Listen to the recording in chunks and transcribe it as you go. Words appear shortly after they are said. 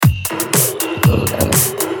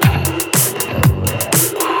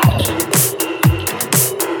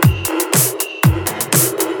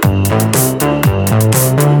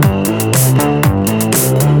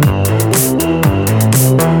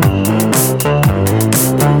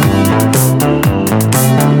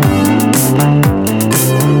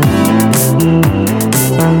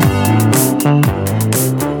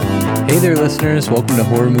listeners. Welcome to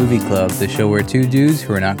Horror Movie Club, the show where two dudes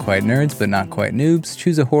who are not quite nerds but not quite noobs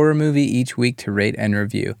choose a horror movie each week to rate and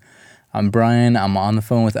review. I'm Brian, I'm on the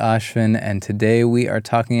phone with Ashvin, and today we are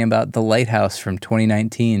talking about The Lighthouse from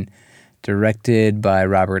 2019, directed by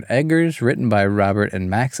Robert Eggers, written by Robert and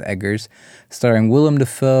Max Eggers, starring Willem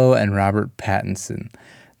Dafoe and Robert Pattinson.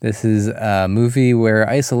 This is a movie where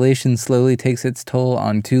isolation slowly takes its toll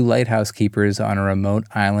on two lighthouse keepers on a remote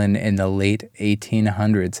island in the late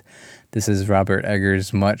 1800s. This is Robert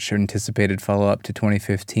Eggers' much-anticipated follow-up to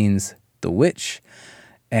 2015's The Witch.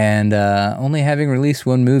 And only having released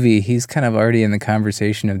one movie, he's kind of already in the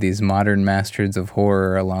conversation of these modern masters of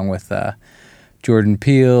horror, along with Jordan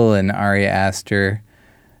Peele and Ari Aster.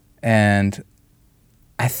 And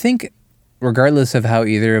I think, regardless of how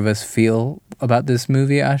either of us feel about this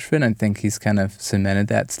movie, Ashvin, I think he's kind of cemented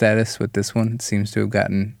that status with this one. It seems to have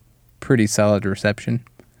gotten pretty solid reception.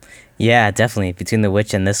 Yeah, definitely. Between The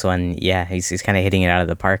Witch and this one, yeah, he's kind of hitting it out of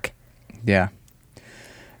the park. Yeah.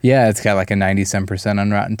 Yeah, it's got like a 90-some% on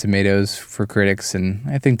Rotten Tomatoes for critics, and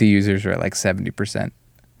I think the users are at like 70%.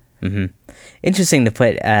 Mm-hmm. Interesting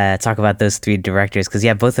to talk about those three directors, because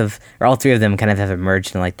all three of them kind of have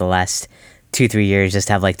emerged in like the last 2-3 years, just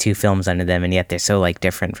have like two films under them, and yet they're so like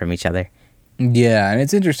different from each other. Yeah, and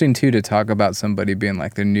it's interesting too to talk about somebody being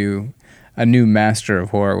like a new master of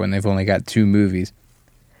horror when they've only got two movies.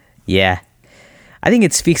 Yeah, I think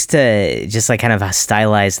it speaks to just like kind of how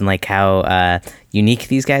stylized and like how unique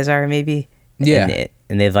these guys are, maybe. Yeah,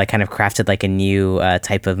 and they've like kind of crafted like a new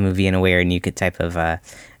type of movie in a way, or a new type of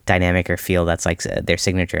dynamic or feel that's like their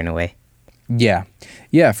signature in a way. Yeah,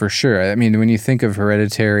 for sure. I mean, when you think of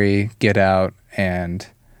Hereditary, Get Out, and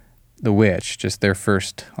The Witch, just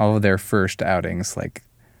all of their first outings, like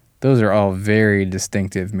those are all very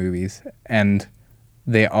distinctive movies, and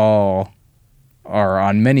they all are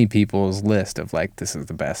on many people's list of like, this is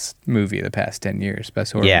the best movie of the past 10 years,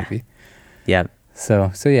 best horror movie. Yeah.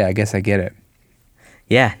 So yeah, I guess I get it.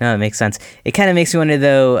 Yeah, no, it makes sense. It kind of makes me wonder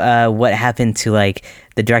though, what happened to like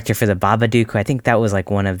the director for the Babadook, who I think that was like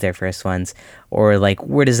one of their first ones, or like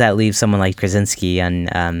where does that leave someone like Krasinski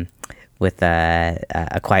on with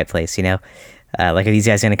A Quiet Place? You know, like are these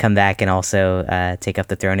guys going to come back and also take up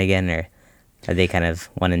the throne again, or are they kind of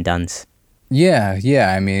one and dones?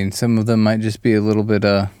 Yeah. I mean, some of them might just be a little bit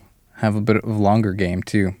have a bit of longer game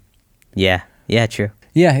too. Yeah, true.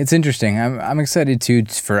 Yeah, it's interesting. I'm excited too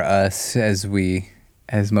for us as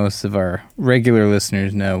most of our regular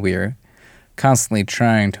listeners know, we are constantly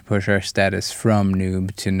trying to push our status from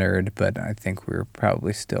noob to nerd, but I think we're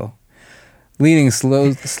probably still leaning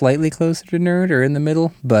slightly closer to nerd or in the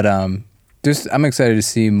middle. But I'm excited to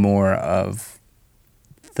see more of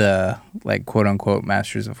the like quote unquote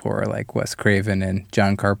masters of horror like Wes Craven and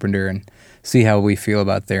John Carpenter, and see how we feel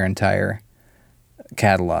about their entire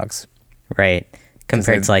catalogs. Right.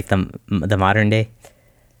 Compared to like the modern day.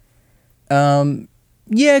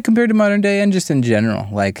 Yeah, compared to modern day and just in general,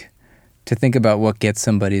 like to think about what gets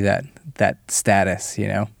somebody that status, you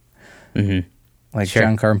know? Mm-hmm. Like sure.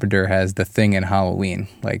 John Carpenter has The Thing and Halloween,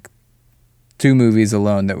 like two movies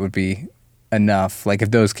alone that would be enough. Like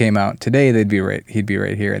if those came out today, he'd be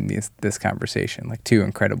right here in this conversation, like two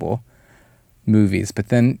incredible movies. But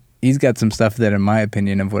then he's got some stuff that, in my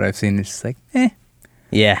opinion, of what I've seen, is just like,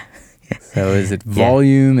 Yeah. So is it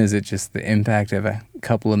volume? Is it just the impact of a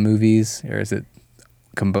couple of movies? Or is it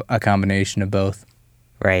a combination of both?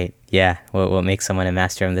 Right. Yeah. What makes someone a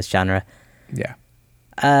master of this genre?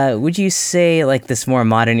 Yeah. Would you say like this more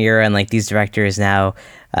modern era and like these directors now,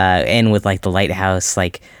 and with like The Lighthouse,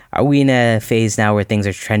 like are we in a phase now where things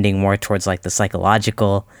are trending more towards like the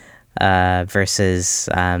psychological versus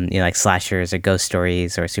like slashers or ghost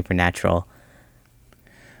stories or supernatural?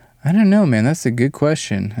 I don't know, man. That's a good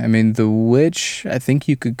question. I mean, The Witch, I think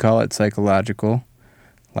you could call it psychological.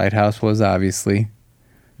 Lighthouse was, obviously.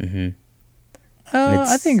 Mm-hmm.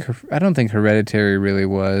 I don't think Hereditary really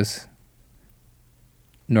was.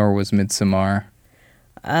 Nor was Midsommar.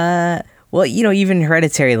 Well, even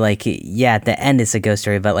Hereditary, like, yeah, at the end it's a ghost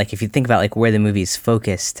story, but like if you think about like where the movie's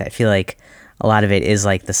focused, I feel like a lot of it is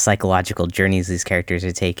like the psychological journeys these characters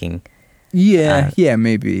are taking. Yeah,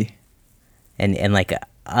 maybe. And like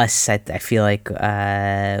Us, I feel like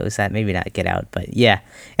was that maybe not Get Out, but yeah,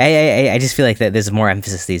 I just feel like that there's more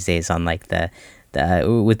emphasis these days on like the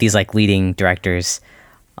with these like leading directors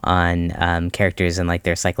on characters and like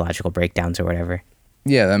their psychological breakdowns or whatever.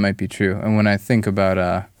 Yeah, that might be true. And when I think about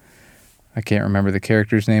I can't remember the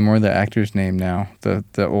character's name or the actor's name now.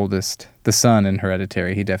 The oldest, the son in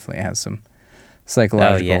Hereditary, he definitely has some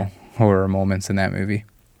psychological horror moments in that movie.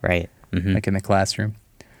 Right. Mm-hmm. Like in the classroom.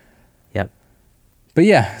 Yep. But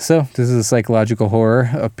yeah, so this is a psychological horror,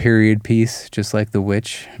 a period piece, just like The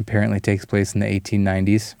Witch. Apparently takes place in the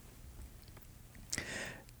 1890s.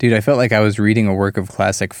 Dude, I felt like I was reading a work of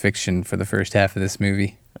classic fiction for the first half of this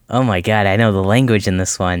movie. Oh my god, I know the language in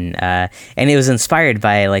this one. And it was inspired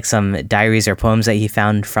by like some diaries or poems that he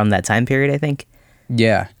found from that time period, I think.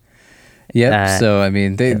 Yeah. Yep. So I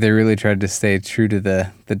mean, they really tried to stay true to the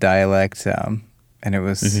dialect, and it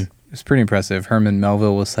was pretty impressive. Herman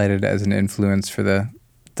Melville was cited as an influence for the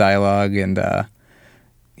dialogue, and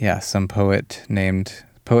some poet/novelist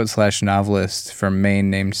from Maine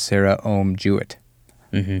named Sarah Ohm Jewett,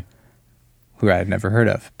 who I had never heard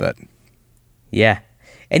of, but yeah.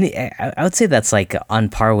 And I would say that's like on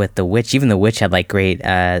par with The Witch. Even The Witch had like great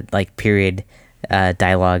like period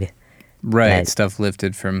dialogue. Right, stuff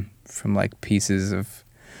lifted from like pieces of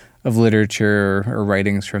literature or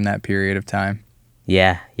writings from that period of time.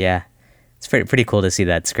 Yeah. It's pretty cool to see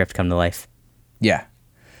that script come to life. Yeah.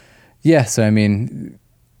 Yeah, so I mean,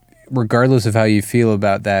 regardless of how you feel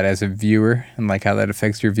about that as a viewer and like how that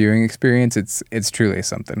affects your viewing experience, it's truly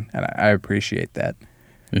something, and I appreciate that.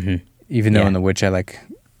 Even though in The Witch I like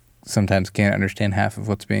sometimes can't understand half of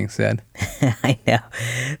what's being said. I know.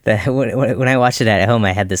 When I watched it at home,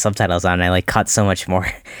 I had the subtitles on, and I like caught so much more.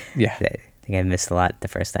 Yeah. I think I missed a lot the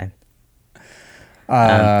first time.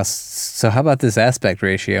 So how about this aspect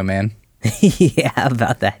ratio, man? Yeah, how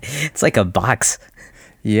about that? It's like a box.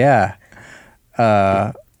 Yeah.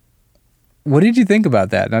 What did you think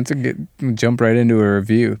about that? Not to jump right into a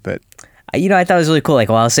review, but I thought it was really cool. Like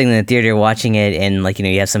while I was sitting in the theater watching it, and like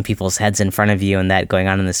you have some people's heads in front of you and that going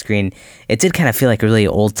on the screen, it did kind of feel like a really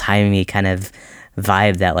old timey kind of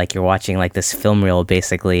vibe that like you're watching like this film reel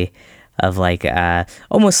basically of like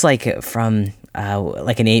almost like from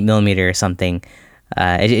like an 8mm or something.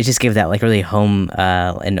 It just gave that like really home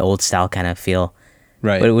and old style kind of feel.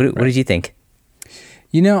 Right. What did you think?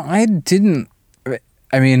 I didn't.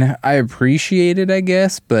 I mean, I appreciate it, I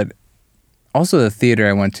guess, but also the theater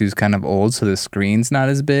I went to is kind of old, so the screen's not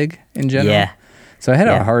as big in general. Yeah. So I had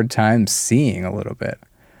a hard time seeing a little bit.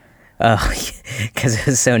 Oh, because it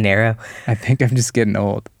was so narrow. I think I'm just getting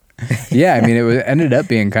old. Yeah, I mean, ended up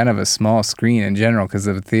being kind of a small screen in general because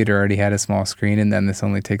the theater already had a small screen, and then this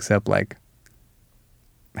only takes up like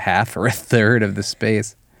half or a third of the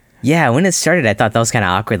space. Yeah, when it started, I thought that was kind of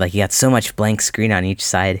awkward. Like you got so much blank screen on each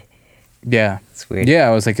side. Yeah. It's weird. Yeah,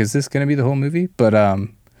 I was like, is this going to be the whole movie? But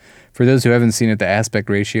for those who haven't seen it, the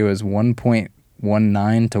aspect ratio is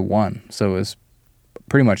 1.19 to 1. So it was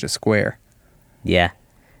pretty much a square. Yeah.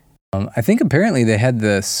 I think apparently they had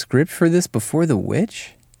the script for this before The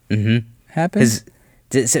Witch happened.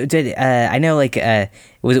 I know, like,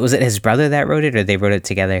 was it his brother that wrote it, or they wrote it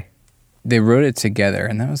together? They wrote it together,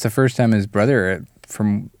 and that was the first time his brother,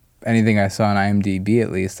 from anything I saw on IMDb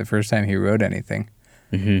at least, the first time he wrote anything.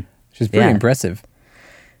 Which is pretty impressive.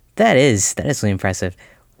 That is really impressive.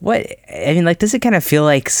 Does it kind of feel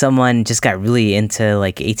like someone just got really into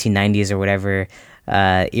like 1890s or whatever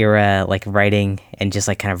era, like writing, and just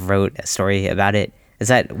like kind of wrote a story about it? Is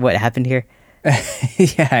that what happened here?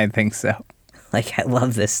 Yeah, I think so. Like, I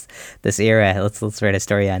love this era. Let's write a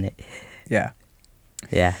story on it. Yeah.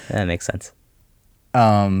 Yeah, that makes sense.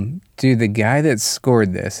 Dude, the guy that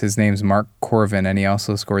scored this, his name's Mark Corvin, and he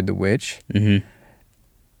also scored The Witch.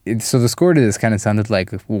 So the score to this kind of sounded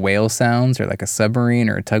like whale sounds or like a submarine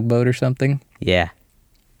or a tugboat or something. Yeah.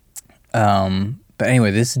 But anyway,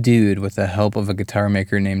 this dude, with the help of a guitar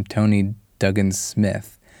maker named Tony Duggan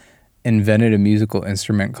Smith, invented a musical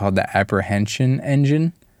instrument called the apprehension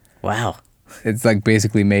engine. Wow. It's like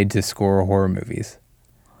basically made to score horror movies.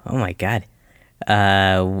 Oh my god.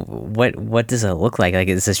 What does it look like? Like,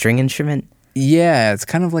 it's a string instrument? Yeah, it's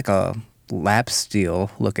kind of like a lap steel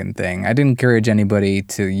looking thing. I'd encourage anybody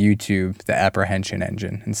to YouTube the apprehension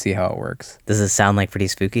engine and see how it works. Does it sound like pretty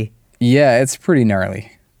spooky? Yeah, it's pretty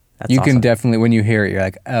gnarly. That's you awesome. can definitely, when you hear it, you're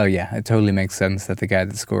like, oh yeah, it totally makes sense that the guy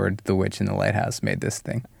that scored The Witch in the Lighthouse made this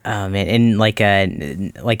thing. Oh man, and like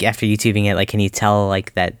after YouTubing it, like, can you tell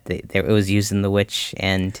like that it was used in The Witch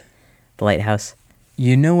and The Lighthouse?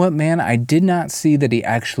 You know what, man? I did not see that he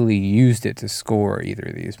actually used it to score either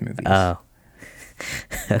of these movies. Oh.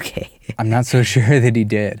 Okay. I'm not so sure that he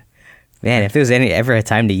did. Man, if there was ever a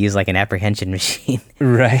time to use like an apprehension machine,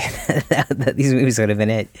 right? These movies would have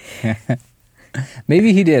been it.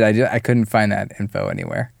 Maybe he did. I couldn't find that info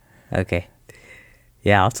anywhere. Okay.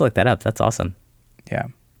 Yeah, I'll have to look that up. That's awesome. Yeah.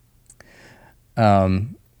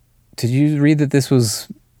 Did you read that this was...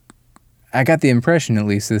 I got the impression, at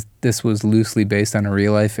least, that this was loosely based on a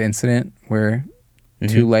real-life incident where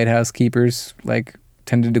two lighthouse keepers, like,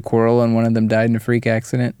 tended to quarrel and one of them died in a freak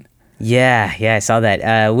accident? Yeah, I saw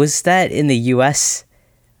that. Was that in the U.S.?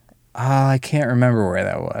 I can't remember where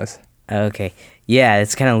that was. Okay. Yeah,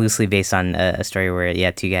 it's kind of loosely based on a story where,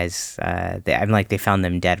 yeah, two guys, they found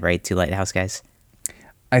them dead, right? Two lighthouse guys.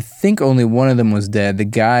 I think only one of them was dead. The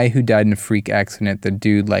guy who died in a freak accident, the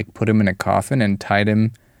dude like put him in a coffin and tied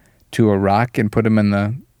him to a rock and put him in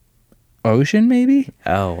the ocean, maybe?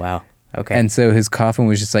 Oh, wow. Okay. And so his coffin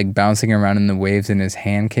was just like bouncing around in the waves, and his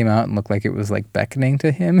hand came out and looked like it was like beckoning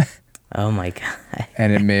to him. Oh my God.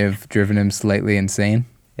 And it may have driven him slightly insane.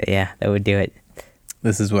 Yeah, that would do it.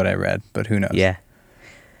 This is what I read, but who knows? Yeah.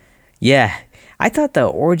 Yeah. I thought the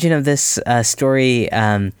origin of this story,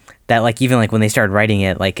 that like even like when they started writing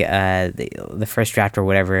it, like the first draft or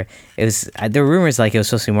whatever, it was there were rumors like it was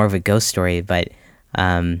supposed to be more of a ghost story, but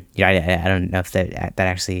I don't know if that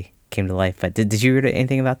actually came to life. But did you read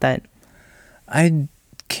anything about that? I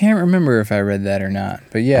can't remember if I read that or not,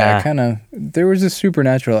 but yeah, there was a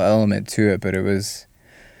supernatural element to it, but there was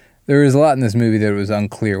a lot in this movie that it was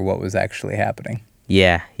unclear what was actually happening.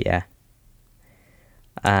 Yeah.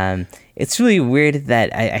 It's really weird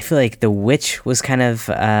that I feel like The Witch was kind of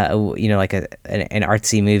like an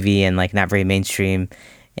artsy movie and like not very mainstream,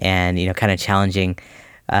 and kind of challenging.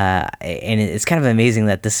 And it's kind of amazing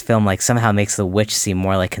that this film like somehow makes The Witch seem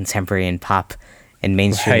more like contemporary and pop and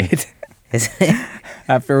mainstream. Right.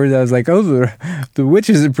 Afterwards, I was like, "Oh, the Witch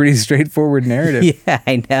is a pretty straightforward narrative." Yeah,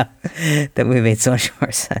 I know. That movie made so much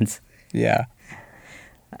more sense. Yeah.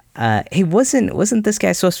 Hey, wasn't this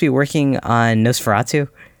guy supposed to be working on Nosferatu?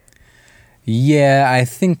 Yeah, I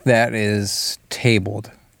think that is tabled.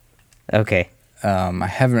 Okay. I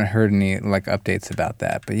haven't heard any like updates about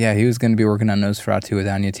that, but yeah, he was going to be working on Nosferatu with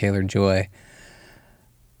Anya Taylor-Joy.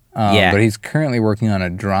 Yeah. But he's currently working on a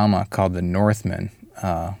drama called The Northman,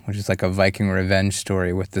 which is like a Viking revenge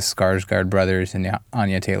story with the Skarsgård brothers and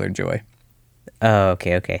Anya Taylor-Joy. Oh,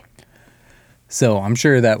 okay. So I'm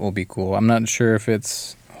sure that will be cool. I'm not sure if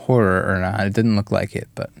it's horror or not. It didn't look like it,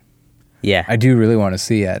 but Yeah. I do really want to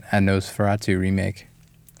see a Nosferatu remake.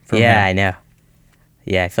 Yeah, I know.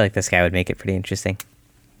 Yeah, I feel like this guy would make it pretty interesting.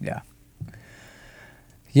 Yeah.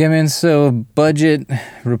 Yeah, man, so budget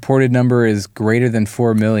reported number is greater than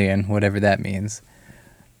 4 million, whatever that means.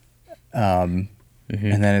 And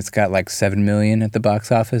then it's got like 7 million at the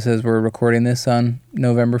box office as we're recording this on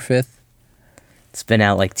November 5th. It's been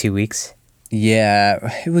out like 2 weeks.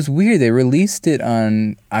 Yeah, it was weird. They released it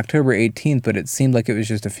on October 18th, but it seemed like it was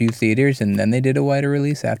just a few theaters, and then they did a wider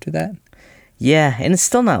release after that. Yeah, and it's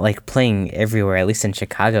still not like playing everywhere, at least in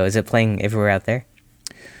Chicago. Is it playing everywhere out there?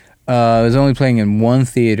 It was only playing in one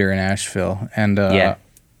theater in Asheville, and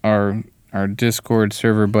our Discord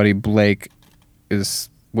server buddy Blake has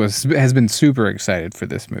been super excited for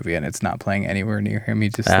this movie, and it's not playing anywhere near him. He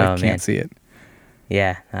just can't see it.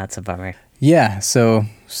 Yeah, that's a bummer. Yeah, so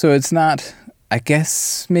it's not. I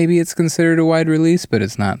guess maybe it's considered a wide release, but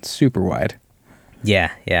it's not super wide.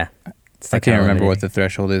 Yeah. I can't remember what the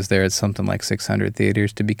threshold is there. It's something like 600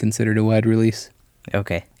 theaters to be considered a wide release.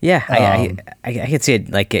 Okay. Yeah, I could see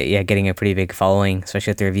it getting a pretty big following,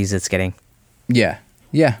 especially with the reviews it's getting. Yeah.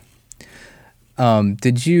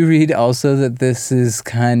 Did you read also that this is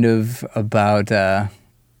kind of about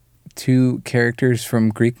two characters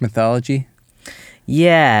from Greek mythology?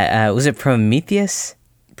 Yeah, was it Prometheus?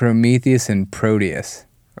 Prometheus and Proteus.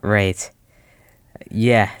 Right.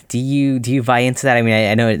 Yeah. Do you buy into that? I mean,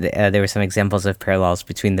 I know there were some examples of parallels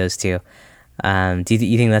between those two. Do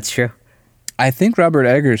you think that's true? I think Robert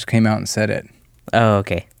Eggers came out and said it. Oh,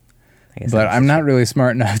 okay. But I'm not really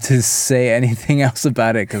smart enough to say anything else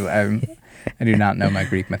about it because I do not know my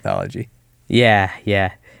Greek mythology. Yeah.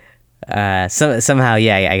 Somehow,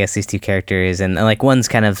 I guess these two characters and like one's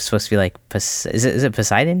kind of supposed to be like is it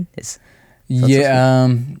Poseidon?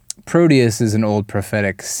 Proteus is an old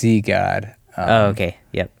prophetic sea god. Oh, okay.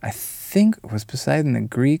 Yep. I think was Poseidon the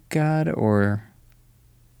Greek god or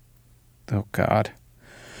oh god.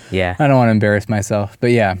 Yeah. I don't want to embarrass myself,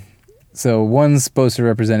 but yeah. So one's supposed to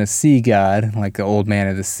represent a sea god, like the old man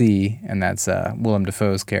of the sea, and that's Willem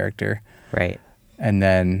Dafoe's character. Right. And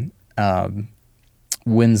then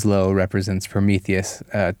Winslow represents Prometheus,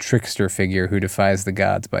 a trickster figure who defies the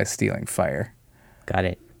gods by stealing fire. Got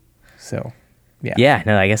it. So, yeah. Yeah,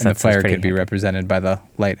 no, I guess and that's the fire pretty could be represented by the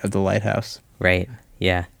light of the lighthouse. Right.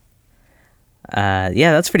 Yeah.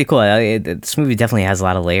 That's pretty cool. This movie definitely has a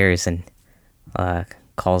lot of layers and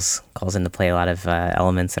calls into play a lot of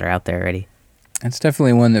elements that are out there already. It's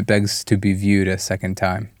definitely one that begs to be viewed a second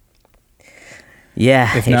time.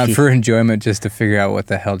 Yeah. If not for enjoyment, just to figure out what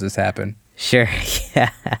the hell just happened. Sure. Yeah.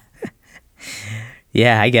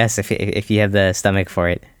 Yeah, I guess if you have the stomach for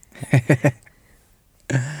it.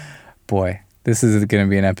 Boy, This is going to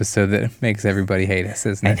be an episode that makes everybody hate us,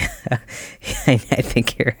 isn't it? I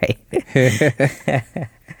think you're right.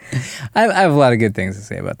 I have a lot of good things to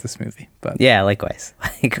say about this movie, but Yeah, likewise.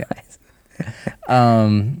 Likewise.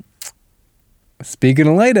 Speaking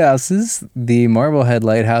of lighthouses, the Marblehead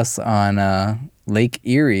Lighthouse on Lake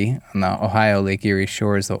Erie, on the Ohio Lake Erie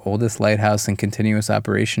shore, is the oldest lighthouse in continuous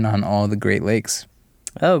operation on all the Great Lakes.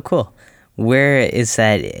 Oh, cool. Where is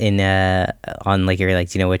that in on Lake Erie? Like,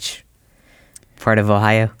 do you know which part of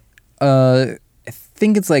Ohio? I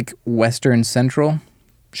think it's like western central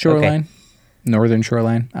shoreline, northern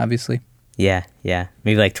shoreline, obviously. Yeah.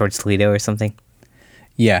 Maybe like towards Toledo or something.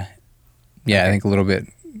 Yeah, Okay. I think a little bit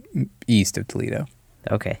east of Toledo.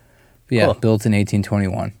 Okay. But yeah, Cool. built in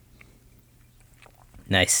 1821.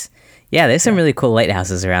 Nice. Yeah, there's some really cool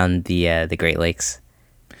lighthouses around the Great Lakes.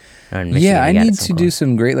 Michigan, Yeah, I they got need some to cool do ones.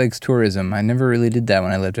 some Great Lakes tourism. I never really did that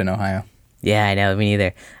when I lived in Ohio. Yeah, I know. Me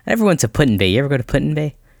neither. I never went to Put-in-Bay. You ever go to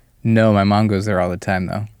Put-in-Bay? No, my mom goes there all the time,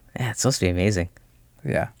 though. Yeah, it's supposed to be amazing.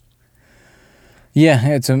 Yeah. Yeah,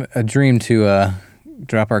 it's a dream to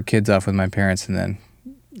drop our kids off with my parents and then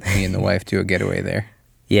me and the wife do a getaway there.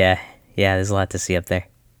 Yeah, there's a lot to see up there.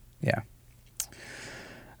 Yeah.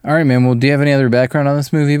 All right, man. Well, do you have any other background on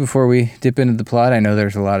this movie before we dip into the plot? I know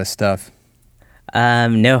there's a lot of stuff.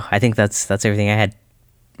 No, I think that's everything I had.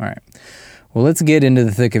 All right. Well, let's get into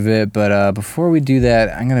the thick of it. But before we do that,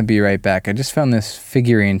 I'm going to be right back. I just found this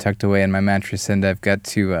figurine tucked away in my mattress, and I've got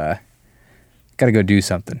to go do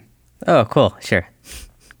something. Oh, cool. Sure.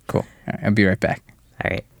 Cool. All right, I'll be right back. All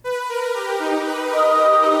right.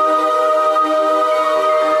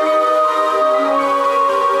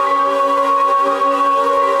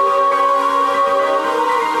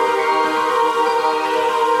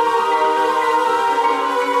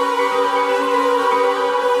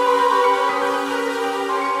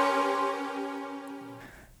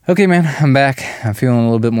 Okay, man. I'm back. I'm feeling a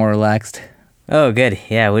little bit more relaxed. Oh, good.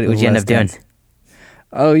 Yeah, what'd you end up doing?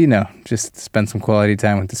 Oh, just spend some quality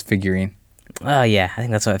time with this figurine. Oh, yeah, I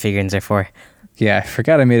think that's what figurines are for. Yeah, I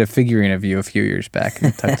forgot I made a figurine of you a few years back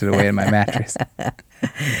and tucked it away in my mattress.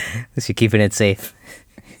 Just you're keeping it safe,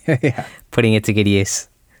 Yeah. putting it to good use.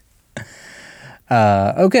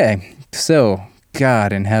 Okay, so,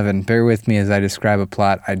 God in heaven, bear with me as I describe a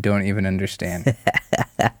plot I don't even understand.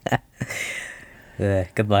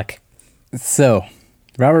 Good luck. So,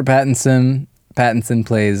 Robert Pattinson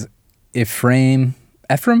plays Ephraim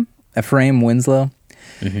Winslow.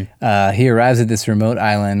 He arrives at this remote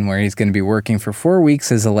island where he's going to be working for 4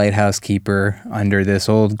 weeks as a lighthouse keeper under this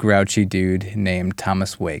old grouchy dude named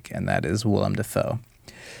Thomas Wake, and that is Willem Dafoe.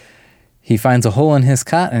 He finds a hole in his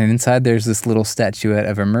cot, and inside there's this little statuette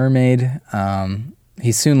of a mermaid.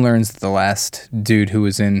 He soon learns that the last dude who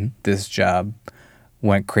was in this job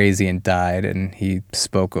went crazy and died, and he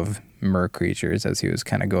spoke of mer creatures as he was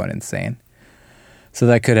kind of going insane. So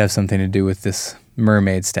that could have something to do with this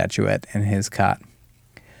mermaid statuette in his cot.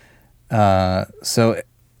 So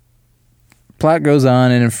plot goes on,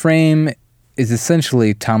 and Ephraim is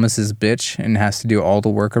essentially Thomas's bitch and has to do all the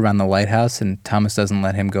work around the lighthouse, and Thomas doesn't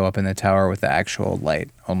let him go up in the tower with the actual light.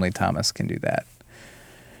 Only Thomas can do that.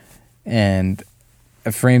 And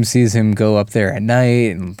Ephraim sees him go up there at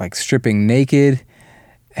night and like stripping naked.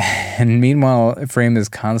 And meanwhile, Ephraim is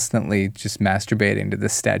constantly just masturbating to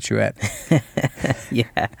this statuette.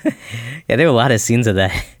 Yeah, there were a lot of scenes of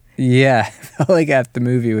that. Yeah, I felt like half the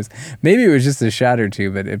movie was, maybe it was just a shot or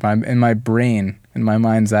two, but in my brain, in my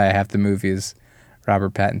mind's eye, half the movie is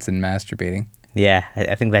Robert Pattinson masturbating. Yeah,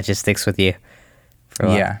 I think that just sticks with you for a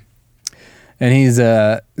while. Yeah. And he's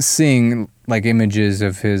seeing like images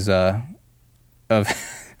of his of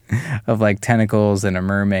of like tentacles and a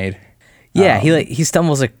mermaid. Yeah, he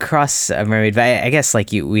stumbles across a mermaid, but I guess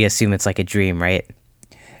like we assume it's like a dream, right?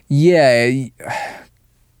 Yeah,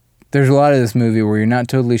 there's a lot of this movie where you're not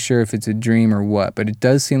totally sure if it's a dream or what, but it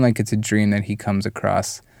does seem like it's a dream that he comes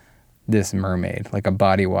across this mermaid, like a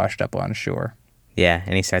body washed up on shore. Yeah,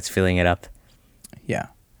 and he starts filling it up. Yeah.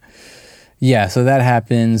 Yeah, so that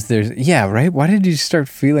happens. Right? Why did you start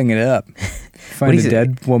feeling it up? Find a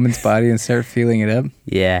dead woman's body and start feeling it up?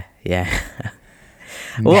 Yeah.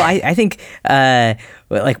 Well, I think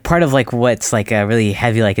like part of like what's like really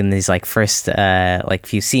heavy like in these like first like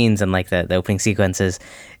few scenes and like the opening sequences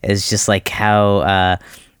is just like how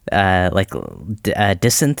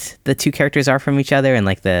distant the two characters are from each other and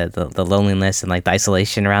like the loneliness and like the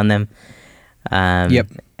isolation around them. Yep.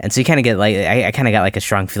 And so you kind of get like I kind of got like a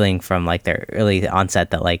strong feeling from like their early onset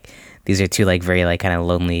that like these are two like very like kind of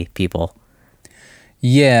lonely people.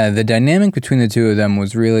 Yeah, the dynamic between the two of them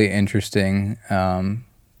was really interesting.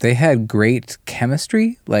 They had great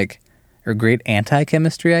chemistry, or great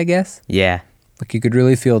anti-chemistry, I guess. Yeah. Like, you could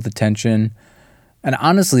really feel the tension. And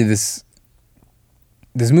honestly, this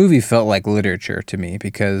movie felt like literature to me,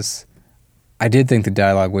 because I did think the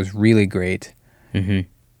dialogue was really great, Mm-hmm.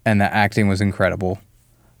 and the acting was incredible.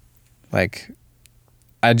 Like,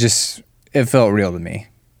 it felt real to me.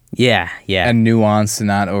 Yeah, yeah. And nuanced and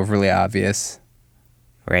not overly obvious.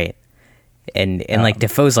 Right. And like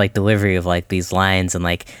Defoe's like delivery of like these lines and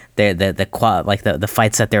like the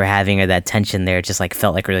fights that they were having, or that tension there, just like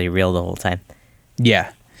felt like really real the whole time.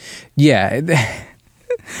 Yeah. Yeah.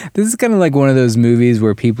 This is kind of like one of those movies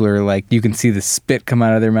where people are like, you can see the spit come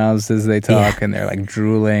out of their mouths as they talk, Yeah. and they're like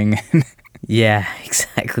drooling. Yeah,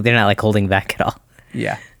 exactly. They're not like holding back at all.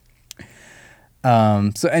 Yeah.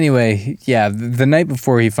 So anyway, yeah, the night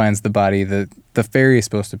before he finds the body, the ferry is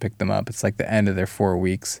supposed to pick them up. It's like the end of their 4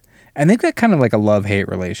 weeks. And they've got kind of like a love-hate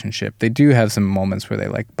relationship. They do have some moments where they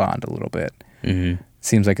like bond a little bit. Mm-hmm.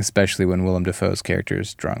 Seems like especially when Willem Dafoe's character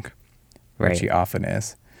is drunk, Right. which he often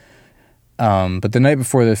is. But the night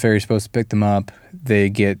before the ferry's supposed to pick them up, they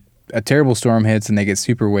get a terrible storm hits and they get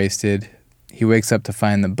super wasted. He wakes up to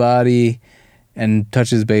find the body and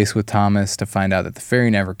touches base with Thomas to find out that the ferry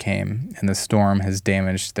never came and the storm has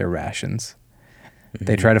damaged their rations. Mm-hmm.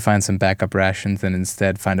 They try to find some backup rations and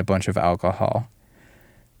instead find a bunch of alcohol.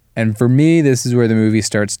 And for me, this is where the movie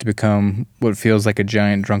starts to become what feels like a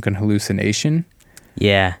giant drunken hallucination.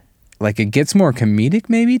 Yeah. Like, it gets more comedic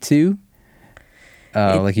maybe too.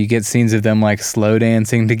 Like, you get scenes of them like slow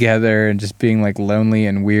dancing together and just being like lonely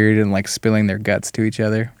and weird and like spilling their guts to each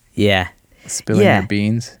other, Yeah. spilling Yeah. their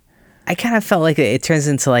beans. I kind of felt like it turns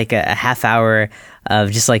into like a half hour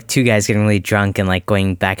of just like two guys getting really drunk and like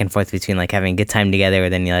going back and forth between like having a good time together, or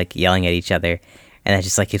then you like yelling at each other, and that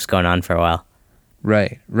just like keeps going on for a while.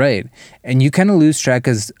 Right, right. And you kind of lose track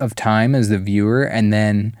of time as the viewer, and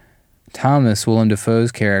then Thomas, Willem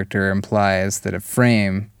Dafoe's character, implies that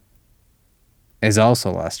Ephraim is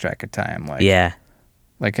also lost track of time. Like, Yeah.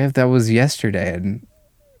 like if that was yesterday, and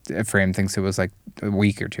Ephraim thinks it was like a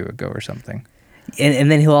week or two ago or something.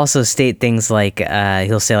 And then he'll also state things like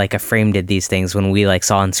he'll say like Ephraim did these things when we like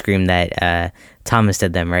saw on screen that Thomas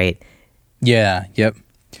did them, right? Yeah, yep.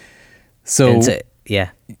 So, yeah.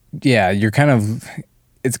 yeah, you're kind of,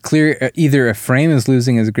 it's clear either Ephraim is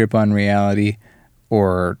losing his grip on reality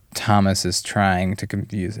or Thomas is trying to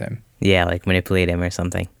confuse him. Yeah, like manipulate him or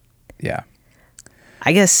something. Yeah.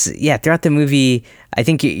 I guess, yeah, throughout the movie, I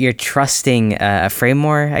think you're trusting Ephraim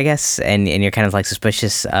more, I guess, and you're kind of like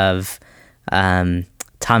suspicious of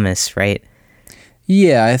Thomas, right?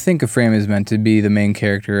 Yeah, I think Ephraim is meant to be the main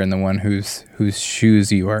character and the one whose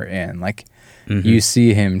shoes you are in. Like, you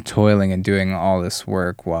see him toiling and doing all this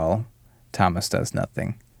work while Thomas does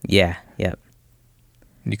nothing. Yeah, yep.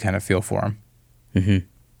 You kind of feel for him.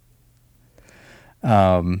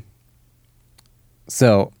 Mm-hmm.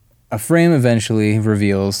 So, Ephraim eventually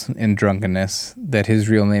reveals in drunkenness that his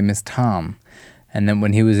real name is Tom, and that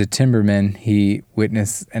when he was a timberman, he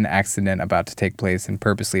witnessed an accident about to take place and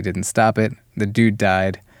purposely didn't stop it. The dude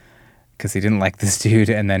died because he didn't like this dude,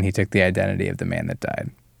 and then he took the identity of the man that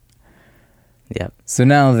died. Yep. So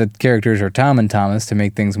now the characters are Tom and Thomas to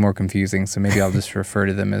make things more confusing, so maybe I'll just refer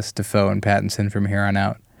to them as Defoe and Pattinson from here on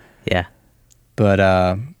out. Yeah.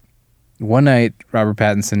 But one night, Robert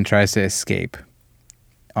Pattinson tries to escape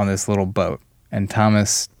on this little boat, and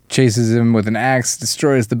Thomas chases him with an axe,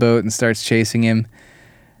 destroys the boat, and starts chasing him.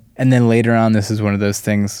 And then later on, this is one of those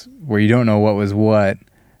things where you don't know what was what.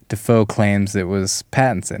 Defoe claims it was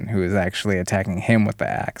Pattinson who was actually attacking him with the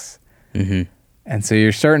axe. Mm-hmm. And so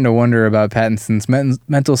you're starting to wonder about Pattinson's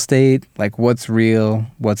mental state, like what's real,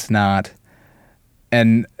 what's not.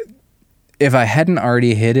 And if I hadn't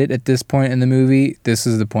already hit it at this point in the movie, this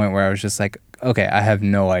is the point where I was just like, okay, I have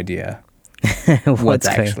no idea what's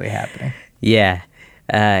actually happening. Yeah.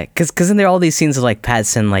 Cause then there are all these scenes of like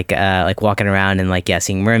Pattinson like walking around and like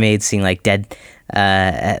seeing mermaids, seeing like dead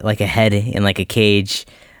like a head in like a cage.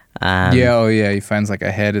 He finds like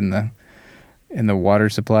a head in the water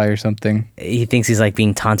supply or something. He thinks he's like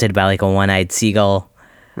being taunted by like a one-eyed seagull.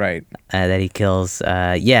 Right. That he kills. He's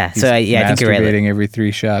I think you're right. Masturbating every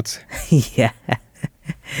 3 shots. Yeah.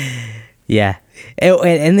 Yeah.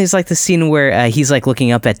 And there's like the scene where he's like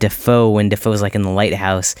looking up at Defoe when Defoe's like in the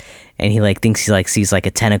lighthouse, and he like thinks he like sees like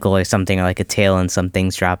a tentacle or something, or like a tail, and some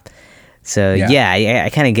things drop. So I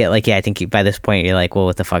kind of get like, I think by this point you're like, well,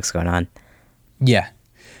 what the fuck's going on? Yeah.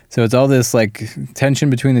 So it's all this like tension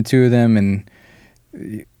between the two of them, and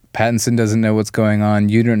Pattinson doesn't know what's going on.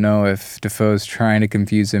 You don't know if Defoe's trying to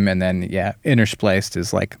confuse him, and then interspliced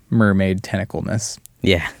is like mermaid tentacleness.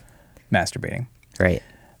 Yeah. Masturbating. Right.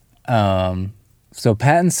 So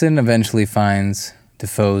Pattinson eventually finds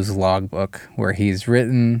Defoe's logbook where he's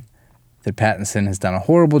written that Pattinson has done a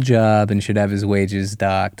horrible job and should have his wages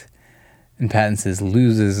docked. And Pattinson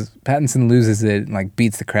loses it and like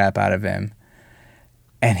beats the crap out of him.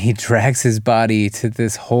 And he drags his body to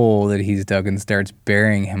this hole that he's dug and starts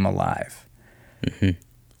burying him alive. Mm-hmm.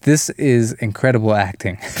 This is incredible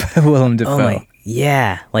acting by Willem Dafoe. Oh my,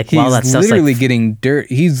 yeah. Like, He's while that stuff's literally like, getting dirt.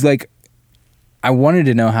 He's like, I wanted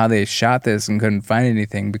to know how they shot this and couldn't find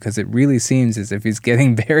anything because it really seems as if he's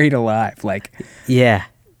getting buried alive. Like, yeah.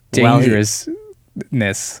 While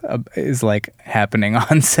dangerousness is like happening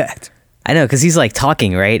on set. I know, because he's like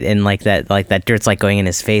talking, right? And like that dirt's like going in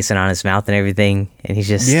his face and on his mouth and everything. And he's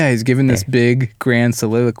just... Yeah, he's giving this big, grand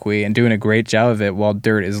soliloquy and doing a great job of it while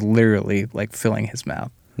dirt is literally like filling his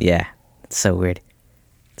mouth. Yeah. It's so weird.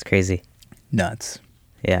 It's crazy. Nuts.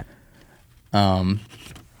 Yeah.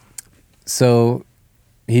 So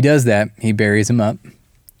he does that. He buries him up.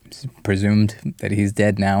 It's presumed that he's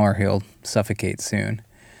dead now or he'll suffocate soon.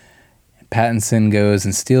 Pattinson goes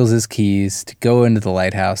and steals his keys to go into the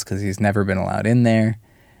lighthouse because he's never been allowed in there.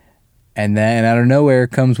 And then out of nowhere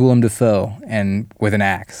comes Willem Dafoe and with an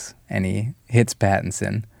axe, and he hits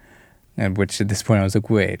Pattinson. And which at this point I was like,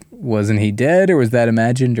 wait, wasn't he dead or was that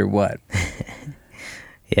imagined or what?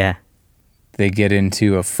 Yeah. They get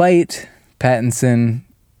into a fight. Pattinson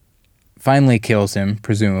finally kills him,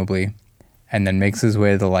 presumably, and then makes his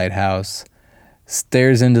way to the lighthouse,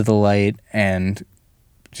 stares into the light, and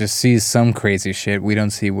just sees some crazy shit. We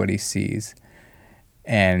don't see what he sees.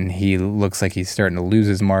 And he looks like he's starting to lose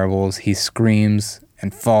his marbles. He screams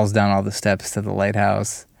and falls down all the steps to the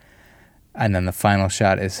lighthouse. And then the final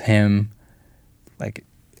shot is him, like,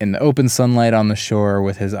 in the open sunlight on the shore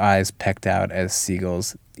with his eyes pecked out as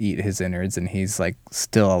seagulls eat his innards. And he's, like,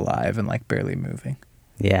 still alive and, like, barely moving.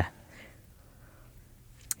 Yeah.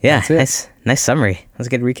 Yeah, nice summary. That's a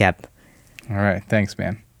good recap. All right. Thanks,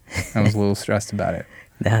 man. I was a little stressed about it.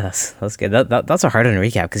 No, that's good. That's a hard one to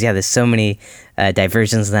recap because yeah, there's so many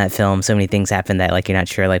diversions in that film. So many things happen that like you're not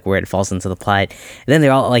sure like where it falls into the plot. And then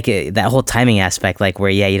they're all like that whole timing aspect, like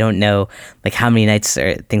where you don't know like how many nights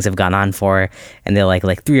or things have gone on for, and they're like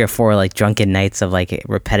 3 or 4 like drunken nights of like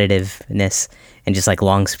repetitiveness and just like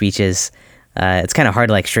long speeches. It's kind of hard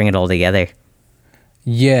to like string it all together.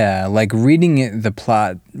 Yeah, like reading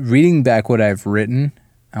back what I've written,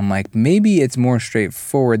 I'm like maybe it's more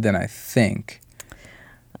straightforward than I think.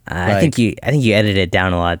 I think you edited it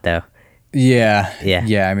down a lot though. Yeah. Yeah.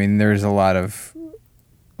 Yeah. I mean, there's a lot of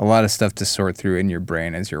stuff to sort through in your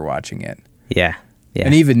brain as you're watching it. Yeah. Yeah.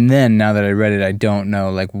 And even then, now that I read it, I don't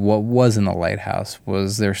know like what was in the lighthouse.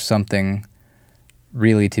 Was there something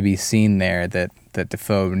really to be seen there that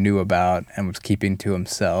Dafoe knew about and was keeping to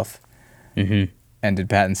himself? Mm-hmm. And did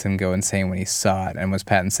Pattinson go insane when he saw it? And was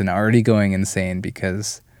Pattinson already going insane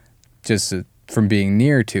because just from being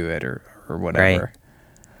near to it or whatever? Right.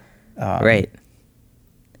 Right.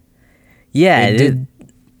 Yeah, it did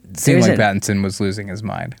seem like Pattinson was losing his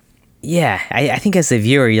mind. Yeah, I think as the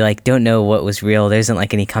viewer, you like don't know what was real. There isn't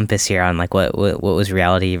like any compass here on like what was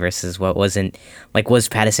reality versus what wasn't. Like, was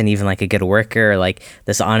Pattinson even like a good worker, or like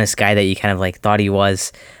this honest guy that you kind of like thought he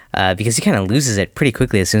was? Because he kind of loses it pretty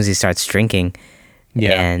quickly as soon as he starts drinking.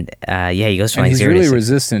 Yeah, and he goes from and like he's really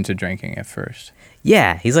resistant to drinking at first.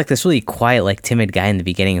 Yeah, he's like this really quiet, like timid guy in the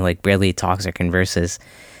beginning who like barely talks or converses.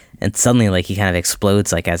 And suddenly, like, he kind of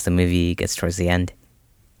explodes, like, as the movie gets towards the end.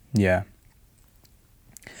 Yeah.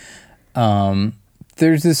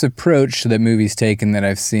 There's this approach that movies taken that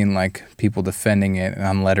I've seen, like, people defending it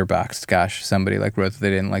on Letterboxd. Gosh, somebody, like, wrote that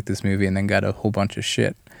they didn't like this movie and then got a whole bunch of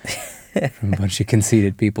shit from a bunch of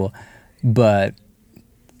conceited people. But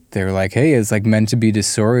they were like, hey, it's, like, meant to be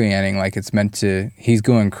disorienting. Like, it's meant to... He's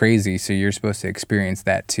going crazy, so you're supposed to experience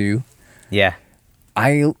that, too. Yeah.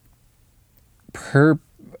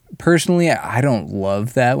 Personally, I don't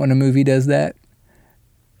love that when a movie does that.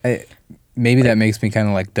 Maybe that makes me kind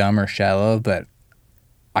of like dumb or shallow, but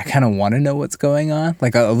I kind of want to know what's going on.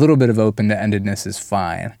 Like a little bit of open-endedness is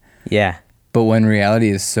fine. Yeah. But when reality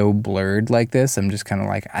is so blurred like this, I'm just kind of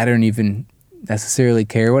like, I don't even necessarily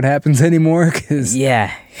care what happens anymore because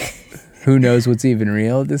yeah. Who knows what's even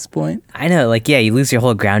real at this point? I know, like, yeah, you lose your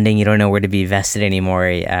whole grounding. You don't know where to be vested anymore.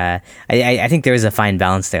 I think there is a fine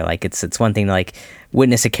balance there. Like, it's one thing to, like,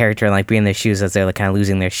 witness a character and, like, be in their shoes as they're, like, kind of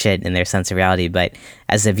losing their shit and their sense of reality. But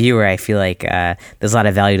as a viewer, I feel like there's a lot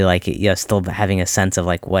of value to, like, you know, still having a sense of,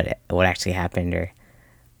 like, what actually happened or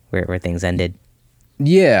where things ended.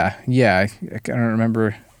 Yeah. I don't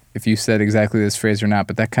remember if you said exactly this phrase or not,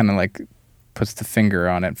 but that kind of, like, puts the finger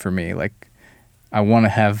on it for me. Like, I want to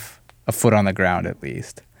have a foot on the ground at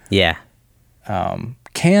least. Yeah.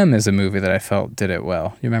 Cam is a movie that I felt did it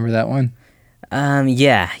well. You remember that one?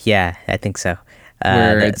 Yeah, I think so.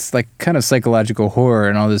 where it's like kind of psychological horror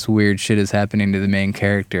and all this weird shit is happening to the main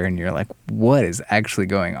character and you're like, what is actually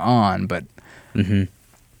going on? But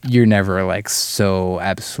you're never like so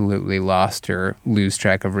absolutely lost or lose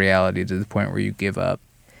track of reality to the point where you give up.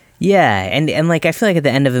 Yeah, and like I feel like at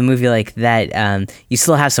the end of a movie like that, you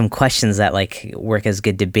still have some questions that like work as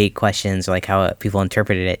good debate questions or like how people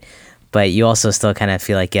interpreted it, but you also still kind of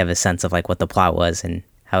feel like you have a sense of like what the plot was and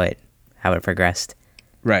how it progressed.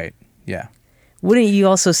 Right. Yeah. Wouldn't you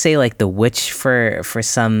also say like The Witch for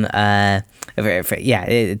some to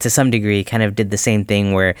some degree kind of did the same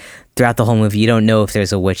thing where throughout the whole movie you don't know if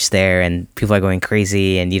there's a witch there and people are going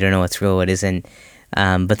crazy and you don't know what's real, what isn't.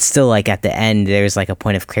 But still, like at the end, there's like a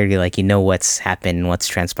point of clarity, like you know what's happened, what's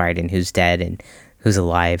transpired, and who's dead and who's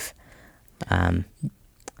alive. Yeah,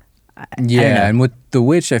 and with The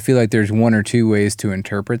Witch, I feel like there's one or two ways to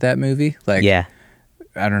interpret that movie. Like, yeah,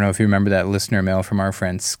 I don't know if you remember that listener mail from our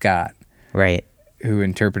friend Scott, right? Who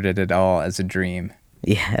interpreted it all as a dream.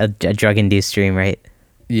 Yeah, a drug-induced dream, right?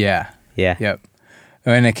 Yeah. Yeah. Yep.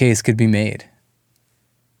 And a case could be made.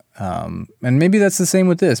 And maybe that's the same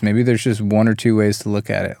with this. Maybe there's just one or two ways to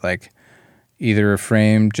look at it. Like either a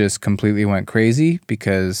frame just completely went crazy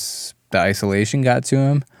because the isolation got to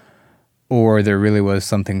him, or there really was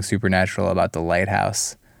something supernatural about the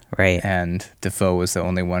lighthouse. Right. And Defoe was the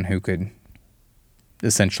only one who could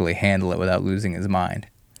essentially handle it without losing his mind.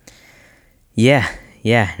 Yeah,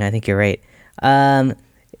 I think you're right.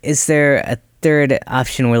 Is there a third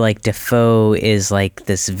option where like Defoe is like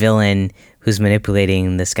this villain who's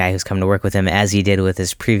manipulating this guy who's come to work with him, as he did with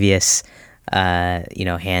his previous,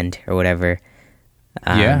 hand or whatever?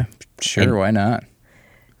 Yeah, sure. Why not?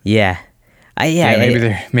 Yeah.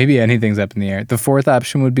 Maybe anything's up in the air. The fourth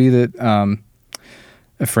option would be that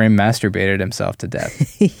Ephraim masturbated himself to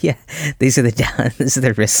death. Yeah, these are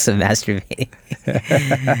the risks of masturbating.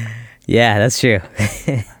 Yeah, that's true.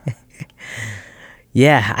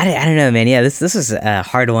 Yeah, I don't know, man. Yeah, this is a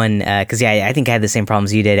hard one because I think I had the same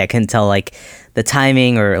problems you did. I couldn't tell like the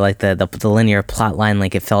timing or like the linear plot line.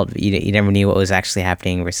 Like it felt you never knew what was actually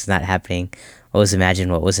happening versus not happening. What was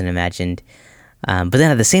imagined, what wasn't imagined. But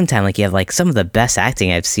then at the same time, like you have like some of the best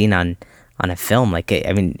acting I've seen on a film. Like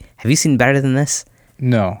I mean, have you seen better than this?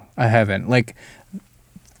 No, I haven't. Like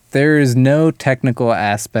there is no technical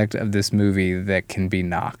aspect of this movie that can be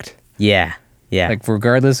knocked. Yeah. Like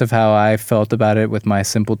regardless of how I felt about it with my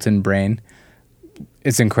simpleton brain,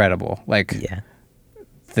 it's incredible. Like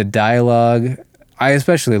the dialogue, I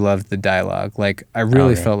especially loved the dialogue. Like I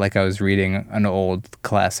really felt like I was reading an old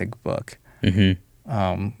classic book.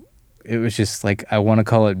 Mm-hmm. It was just like, I want to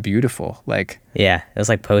call it beautiful. Like, yeah, it was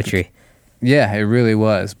like poetry. Yeah, it really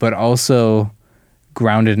was. But also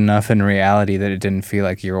grounded enough in reality that it didn't feel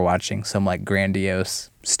like you were watching some like grandiose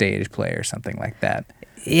stage play or something like that.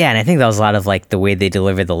 Yeah, and I think that was a lot of like the way they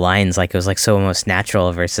delivered the lines. Like it was like so almost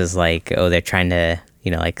natural versus like, they're trying to,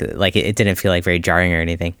 like it didn't feel like very jarring or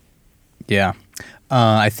anything. Yeah.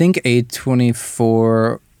 I think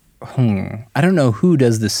A24, I don't know who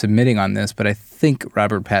does the submitting on this, but I think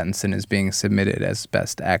Robert Pattinson is being submitted as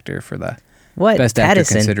best actor for the best actor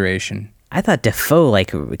consideration. I thought Defoe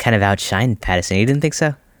like kind of outshined Pattinson. You didn't think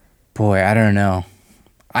so? Boy, I don't know.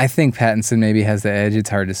 I think Pattinson maybe has the edge.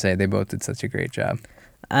 It's hard to say. They both did such a great job.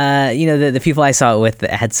 The people I saw it with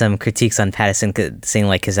had some critiques on Pattinson, saying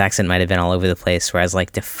like his accent might have been all over the place, whereas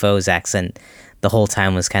like Defoe's accent the whole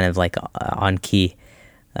time was kind of like on key.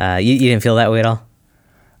 You didn't feel that way at all?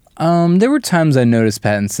 There were times I noticed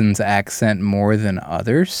Pattinson's accent more than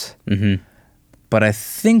others. Mm-hmm. But I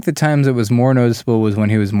think the times it was more noticeable was when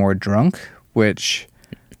he was more drunk, which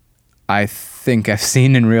I think I've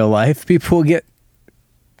seen in real life. People get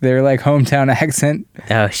their like hometown accent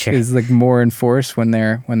is like more enforced when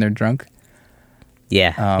they're drunk.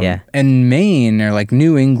 Yeah. And Maine or like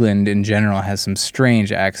New England in general has some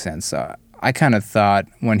strange accents. I kind of thought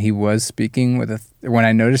when he was speaking when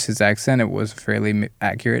I noticed his accent, it was a fairly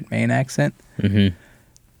accurate Maine accent. Mm-hmm.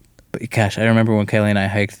 But gosh, I remember when Kelly and I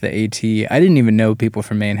hiked the AT, I didn't even know people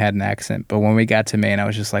from Maine had an accent. But when we got to Maine, I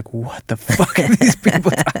was just like, what the fuck are these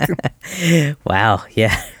people talking about? Wow,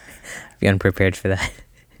 yeah. Be unprepared for that.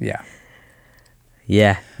 Yeah.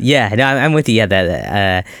 No, I'm with you. Yeah,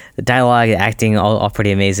 the dialogue, the acting, all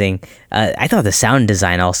pretty amazing. I thought the sound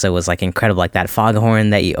design also was like incredible, like that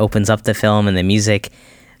foghorn that opens up the film and the music.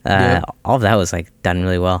 All of that was like done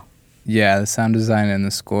really well. Yeah, the sound design and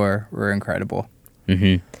the score were incredible.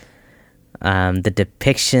 Mm-hmm. The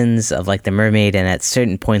depictions of like the mermaid, and at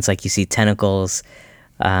certain points, like you see tentacles,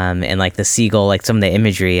 and like the seagull, like some of the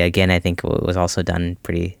imagery again, I think was also done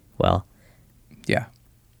pretty well. Yeah.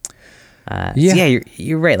 So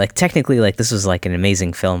you're right. Like technically, like this was like an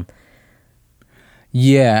amazing film.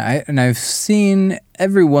 Yeah, I've seen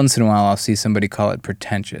every once in a while I'll see somebody call it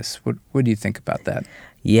pretentious. What do you think about that?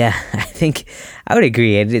 Yeah, I think I would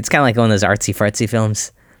agree. It's kind of like one of those artsy fartsy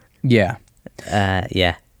films. Yeah.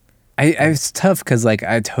 Yeah. It's tough because like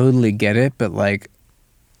I totally get it, but like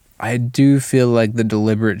I do feel like the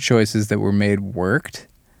deliberate choices that were made worked.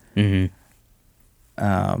 Mm-hmm.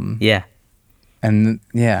 Yeah. And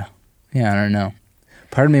yeah, I don't know.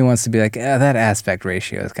 Part of me wants to be like, that aspect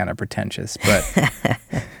ratio is kind of pretentious, but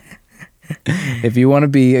if you want to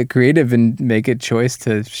be creative and make a choice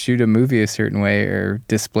to shoot a movie a certain way or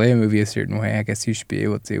display a movie a certain way, I guess you should be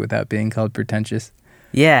able to without being called pretentious.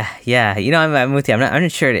 Yeah. You know, I'm with you. I'm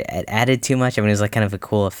not sure it added too much. I mean, it was like kind of a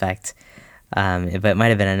cool effect, but it might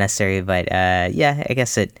have been unnecessary. But yeah, I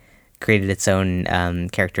guess it created its own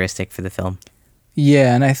characteristic for the film.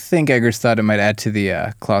 Yeah, and I think Eggers thought it might add to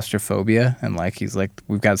the claustrophobia, and like he's like,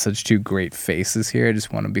 we've got such two great faces here. I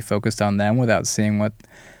just want to be focused on them without seeing what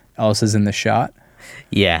else is in the shot.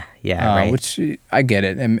 Yeah, right. Which I get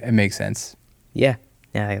it. It makes sense. Yeah,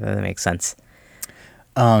 that makes sense.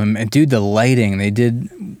 And dude, the lighting they did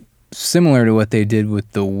similar to what they did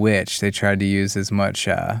with The Witch. They tried to use as much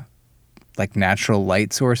like natural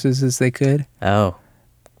light sources as they could. Oh,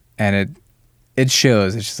 and it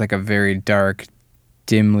shows. It's just like a very dark,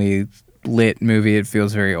 dimly lit movie. It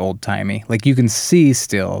feels very old timey. Like you can see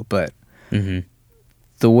still, but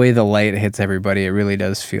the way the light hits everybody, it really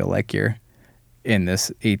does feel like you're in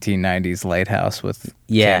this 1890s lighthouse with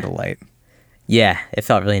candlelight. Yeah, it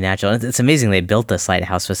felt really natural. It's amazing they built this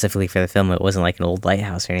lighthouse specifically for the film. It wasn't like an old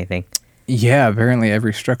lighthouse or anything. Yeah, apparently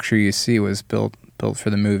every structure you see was built for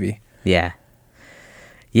the movie. Yeah.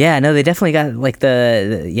 Yeah, no, they definitely got like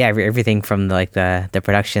everything from like the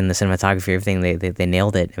production, the cinematography, everything. They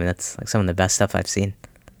nailed it. I mean, that's like some of the best stuff I've seen.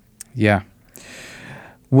 Yeah.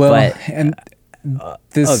 Well, and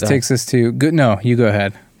this takes us to good. No, you go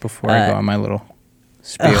ahead before I go on my little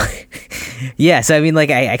spiel. Yeah, so I mean, like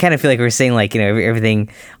I kind of feel like we're saying like, you know, everything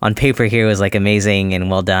on paper here was like amazing and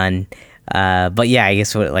well done. But yeah, I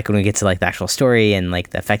guess like when we get to like the actual story and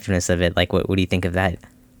like the effectiveness of it, like what do you think of that?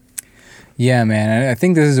 Yeah, man, I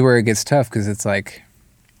think this is where it gets tough because it's like,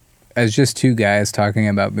 as just two guys talking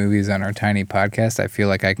about movies on our tiny podcast, I feel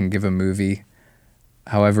like I can give a movie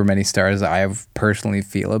however many stars I personally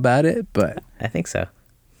feel about it, but I think so.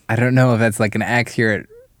 I don't know if that's like an accurate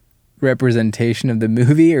representation of the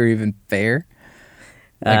movie or even fair.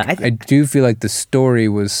 Like, I do feel like the story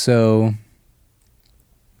was so...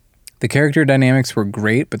 The character dynamics were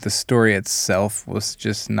great, but the story itself was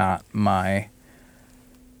just not my...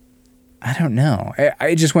 I don't know.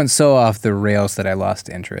 I just went so off the rails that I lost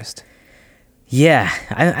interest. Yeah,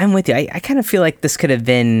 I'm with you. I kind of feel like this could have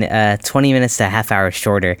been 20 minutes to a half hour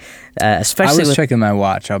shorter. Especially I was checking my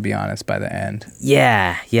watch, I'll be honest, by the end.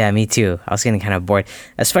 Yeah, me too. I was getting kind of bored.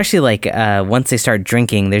 Especially like once they start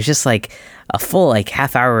drinking, there's just like a full like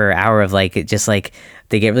half hour or hour of like just like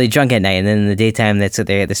they get really drunk at night, and then in the daytime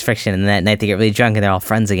there's friction, and then at night they get really drunk and they're all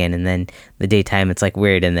friends again, and then the daytime it's like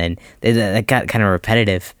weird, and then that got kind of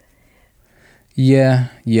repetitive. Yeah,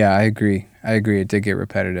 I agree. It did get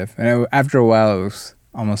repetitive. And after a while, it was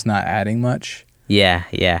almost not adding much. Yeah.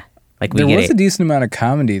 Like there was a decent amount of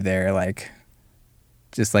comedy there, like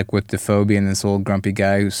just like with Defoe being this old grumpy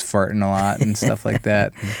guy who's farting a lot and stuff like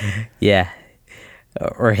that. Yeah.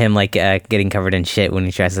 Or him like getting covered in shit when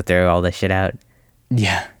he tries to throw all this shit out.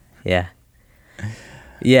 Yeah. But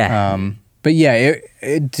yeah,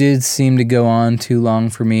 it did seem to go on too long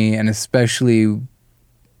for me, and especially...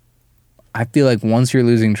 I feel like once you're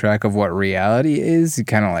losing track of what reality is, you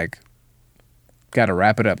kind of like got to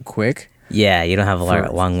wrap it up quick. Yeah, you don't have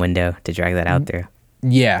a long window to drag that out through.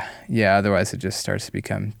 Yeah. Otherwise, it just starts to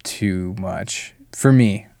become too much for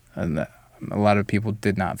me. And a lot of people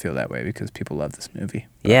did not feel that way because people love this movie.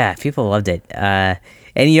 Yeah, people loved it. And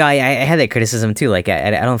you know, I had that criticism too. Like,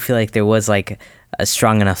 I don't feel like there was like a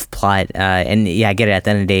strong enough plot. And yeah, I get it. At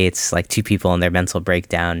the end of the day, it's like two people and their mental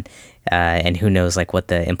breakdown. And who knows like what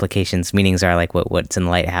the meanings are, like what's in the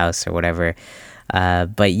lighthouse or whatever.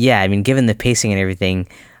 But yeah, I mean, given the pacing and everything,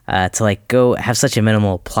 to like go have such a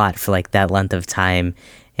minimal plot for like that length of time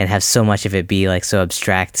and have so much of it be like so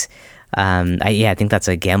abstract, I think that's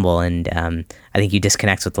a gamble, and I think you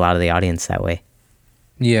disconnect with a lot of the audience that way.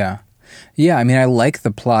 Yeah. I mean, I like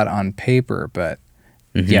the plot on paper, but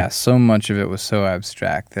yeah, so much of it was so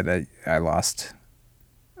abstract that I lost.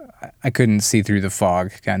 I couldn't see through the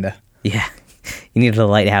fog, kind of. Yeah, you needed a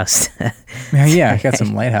lighthouse. Yeah, I got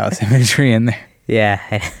some lighthouse imagery in there. Yeah,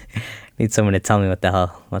 I need someone to tell me what the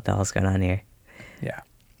hell's going on here. Yeah.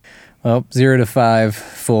 Well, 0 to 5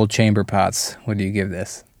 full chamber pots. What do you give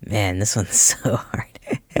this? Man, this one's so hard.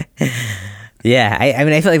 Yeah, I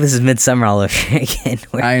mean, I feel like this is Midsummer all over again.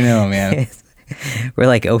 I know, man. We're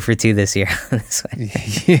like 0 for 2 this year on this one.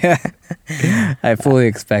 Yeah. I fully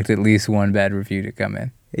expect at least one bad review to come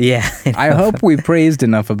in. Yeah. I hope we praised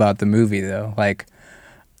enough about the movie, though. Like,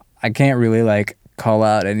 I can't really, like, call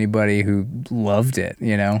out anybody who loved it,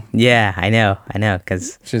 you know? Yeah, I know,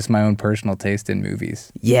 because... It's just my own personal taste in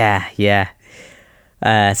movies. Yeah.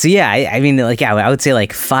 So yeah, I mean, like, yeah, I would say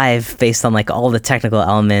like 5 based on like all the technical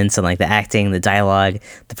elements and like the acting, the dialogue,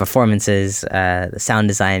 the performances, the sound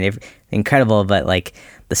design, incredible. But like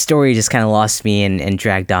the story just kind of lost me and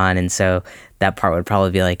dragged on, and so that part would probably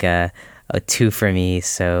be like a 2 for me.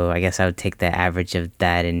 So I guess I would take the average of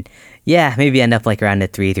that, and yeah, maybe end up like around a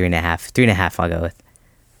 3.5. 3.5 I'll go with.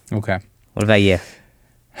 Okay. What about you?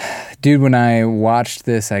 Dude, when I watched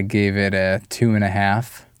this, I gave it a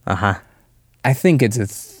 2.5. I think it's a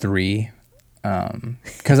 3.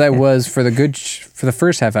 Because I was, for the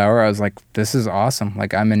first half hour, I was like, this is awesome.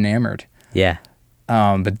 Like, I'm enamored. Yeah.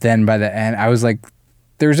 But then by the end, I was like,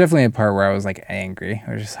 there was definitely a part where I was like angry.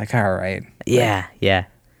 I was just like, all right. Yeah, yeah.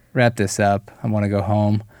 Wrap this up. I want to go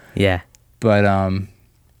home. Yeah. But,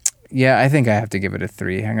 yeah, I think I have to give it a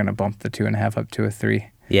 3. I'm going to bump the 2.5 up to a 3.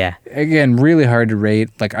 Yeah. Again, really hard to rate.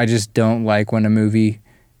 Like, I just don't like when a movie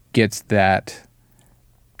gets that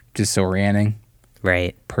disorienting.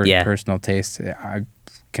 Right. Personal taste. I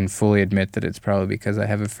can fully admit that it's probably because I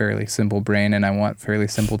have a fairly simple brain and I want fairly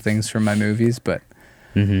simple things from my movies, but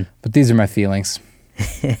these are my feelings.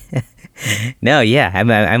 No, yeah,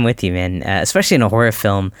 I'm with you, man. Especially in a horror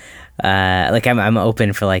film, like I'm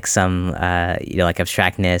open for like some like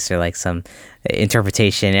abstractness or like some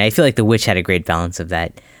interpretation. And I feel like The Witch had a great balance of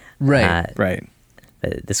that. Right.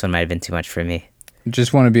 But this one might have been too much for me.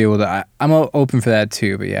 Just want to be able to. I'm open for that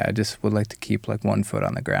too, but yeah, I just would like to keep like one foot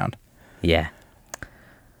on the ground. Yeah.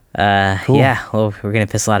 Cool. Yeah. Well, we're gonna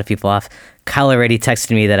piss a lot of people off. Kyle already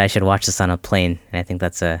texted me that I should watch this on a plane, and I think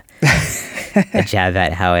that's a jab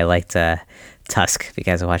at how I liked Tusk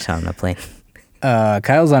because I watched it on a plane.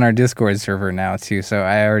 Kyle's on our Discord server now too, so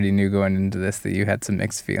I already knew going into this that you had some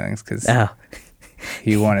mixed feelings because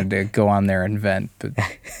he wanted to go on there and vent. But all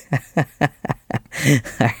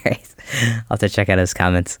right. I'll have to check out his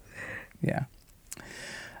comments. Yeah.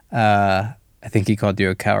 I think he called you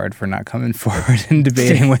a coward for not coming forward and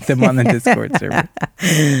debating with him on the Discord server.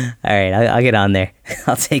 All right, I'll get on there.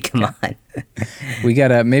 I'll take him on.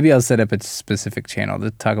 Maybe I'll set up a specific channel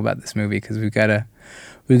to talk about this movie because we've got to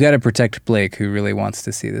protect Blake, who really wants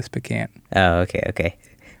to see this but can't. Oh, okay.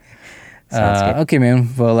 Sounds good. Okay, man.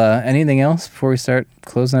 Well, anything else before we start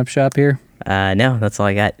closing up shop here? No, that's all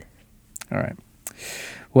I got. All right.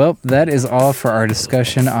 Well, that is all for our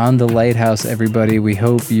discussion on The Lighthouse, everybody. We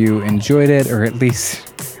hope you enjoyed it, or at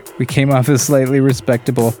least we came off as slightly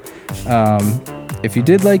respectable. If you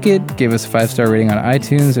did like it, give us a 5-star rating on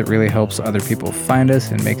iTunes. It really helps other people find us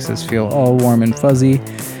and makes us feel all warm and fuzzy.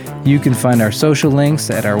 You can find our social links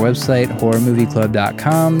at our website,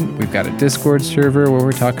 horrormovieclub.com. We've got a Discord server where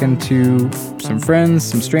we're talking to some friends,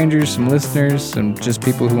 some strangers, some listeners, some just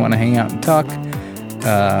people who want to hang out and talk.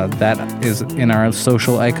 That is in our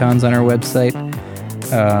social icons on our website.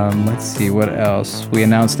 Let's see, what else? We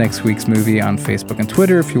announced next week's movie on Facebook and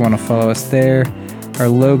Twitter if you want to follow us there. Our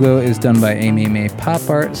logo is done by Amy May Pop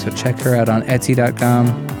Art, so check her out on Etsy.com.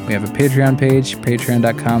 We have a Patreon page,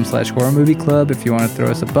 patreon.com/horrormovieclub. If you want to throw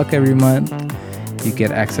us $1 every month, you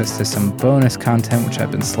get access to some bonus content, which I've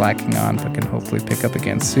been slacking on, but can hopefully pick up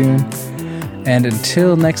again soon. And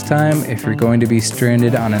until next time, if you're going to be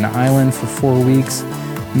stranded on an island for 4 weeks,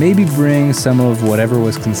 maybe bring some of whatever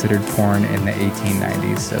was considered porn in the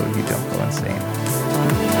 1890s so you don't go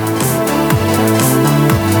insane.